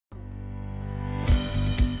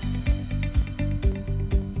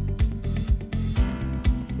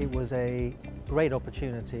it was a great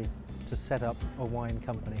opportunity to set up a wine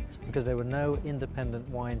company because there were no independent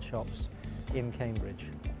wine shops in Cambridge.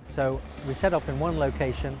 So we set up in one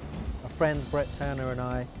location, a friend, Brett Turner, and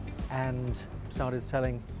I, and started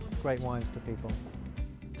selling great wines to people.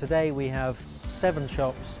 Today we have 7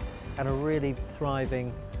 shops and a really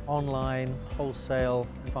thriving online wholesale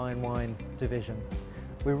fine wine division.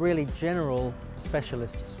 We're really general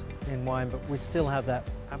specialists in wine, but we still have that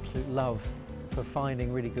absolute love for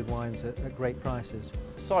finding really good wines at great prices.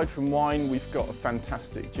 Aside from wine, we've got a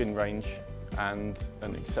fantastic gin range and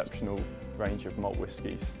an exceptional range of malt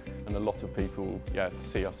whiskies. And a lot of people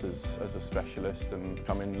see us as a specialist and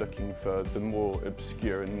come in looking for the more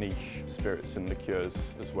obscure and niche spirits and liqueurs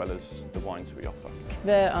as well as the wines we offer.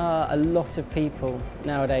 There are a lot of people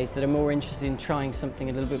nowadays that are more interested in trying something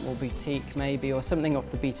a little bit more boutique maybe, or something off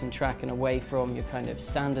the beaten track and away from your kind of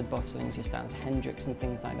standard bottlings, your standard Hendrick's and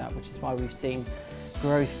things like that, which is why we've seen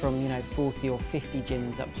growth from 40 or 50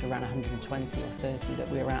 gins up to around 120 or 30 that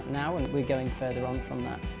we're at now, and we're going further on from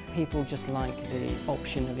that. People just like the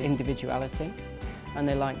option of individuality and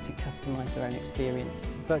they like to customise their own experience.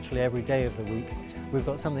 Virtually every day of the week we've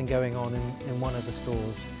got something going on in one of the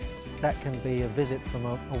stores. That can be a visit from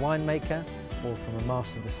a winemaker or from a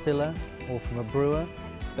master distiller or from a brewer.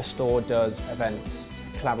 The store does events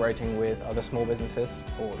collaborating with other small businesses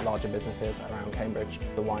or larger businesses around Cambridge.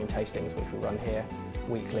 The wine tastings which we run here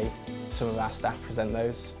weekly, some of our staff present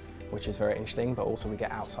those, which is very interesting, but also we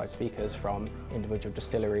get outside speakers from individual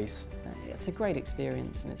distilleries. It's a great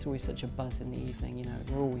experience and it's always such a buzz in the evening,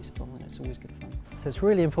 we're always full and it's always good fun. So it's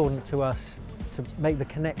really important to us to make the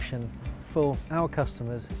connection for our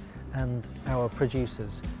customers and our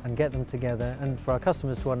producers and get them together, and for our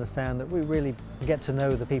customers to understand that we really get to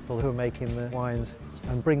know the people who are making the wines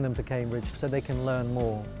and bring them to Cambridge so they can learn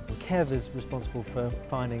more. Kev is responsible for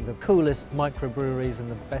finding the coolest microbreweries and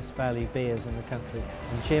the best value beers in the country,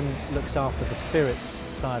 and Jim looks after the spirits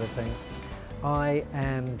side of things. I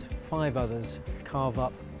and 5 others carve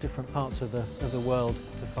up different parts of the world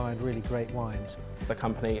to find really great wines. The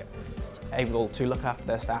company able to look after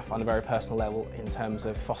their staff on a very personal level in terms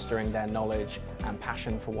of fostering their knowledge and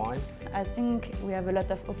passion for wine. I think we have a lot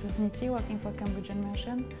of opportunity working for Cambridge &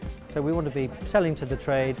 Merchant. So we want to be selling to the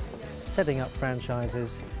trade, setting up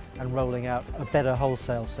franchises and rolling out a better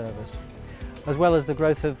wholesale service, as well as the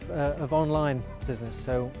growth of online business.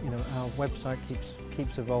 So our website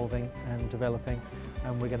keeps evolving and developing,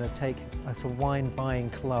 and we're going to take a wine buying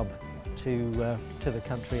club to the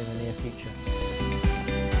country in the near future.